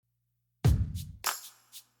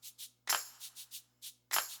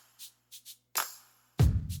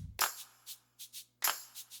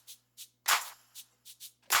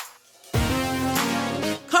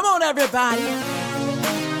everybody.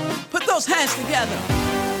 Put those hands together.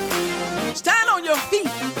 Stand on your feet.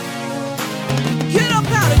 Get up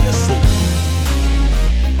out of your seat.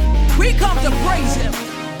 We come to praise him.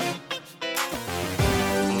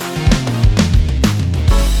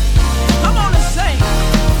 Come on and sing.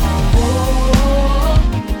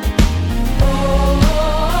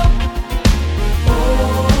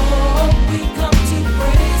 We come to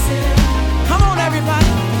praise him. Come on, everybody.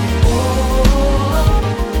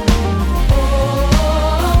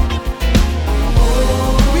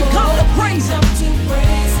 We come to praise him.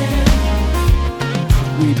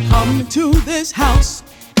 We come to this house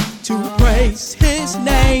to praise his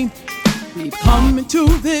name. We come into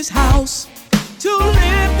this house to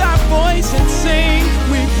lift our voice and sing.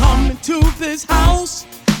 We come into this house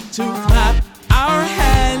to clap our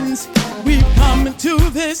hands. We come into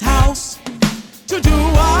this house to do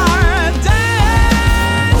our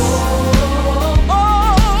dance. Oh,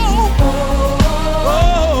 oh,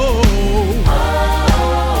 oh.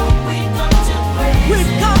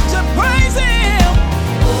 We've come to praise him.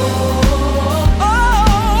 Oh,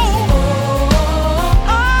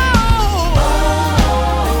 oh.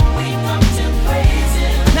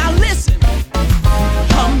 Now listen,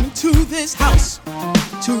 come to this house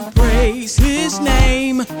to praise his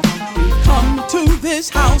name. We come to this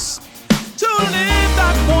house to lift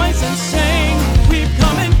our voice and sing. We've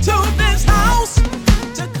come into this house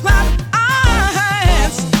to clap our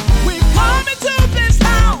hands. We've come into this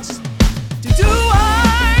house to do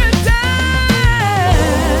our dance.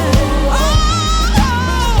 Oh,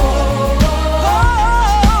 oh, oh.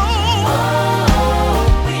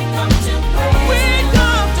 We come to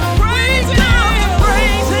praise him.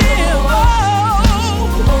 Oh,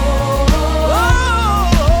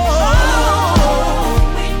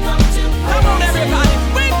 come on, everybody.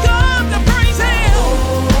 We come to praise him.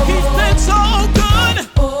 He's been so good.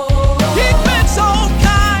 He's been so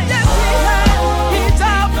kind. Yes, he has. He's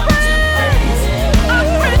our friend, a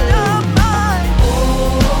friend of mine.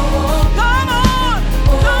 Come on,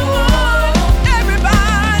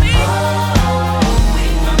 everybody.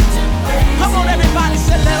 Come on, everybody.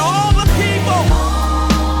 Say, let all the people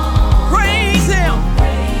praise him.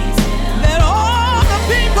 Let all the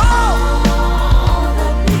people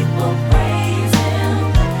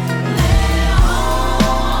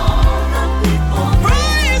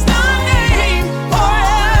praise thy name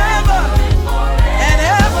forever and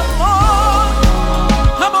evermore.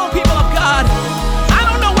 Come on, people of God. I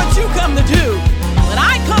don't know what you come to do, but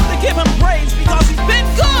I come to give him praise because he's been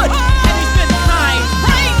good and he's been kind.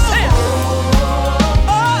 Praise him.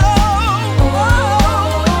 Oh,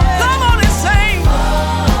 come on and sing.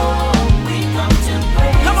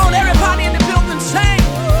 Come on, everybody in the building, sing.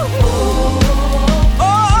 Oh,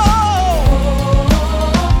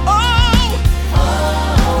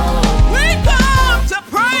 we come to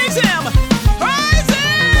praise him. Praise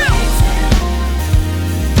him.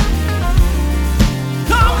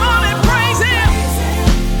 Come on and praise him.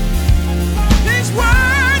 He's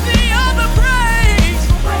worthy of the praise.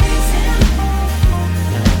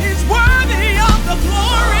 He's worthy of the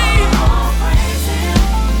glory.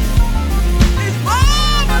 He's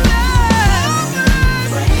marvelous.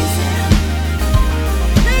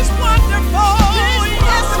 He's wonderful.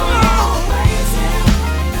 Yes, Lord.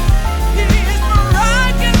 He is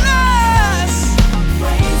miraculous.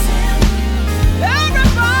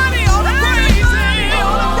 Everybody ought to praise him.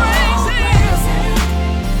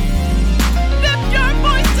 Lift your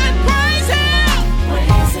voice and praise him.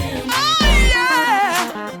 Oh, yeah.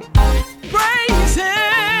 Praise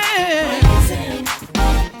him.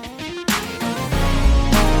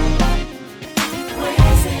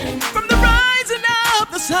 From the rising of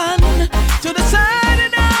the sun to the setting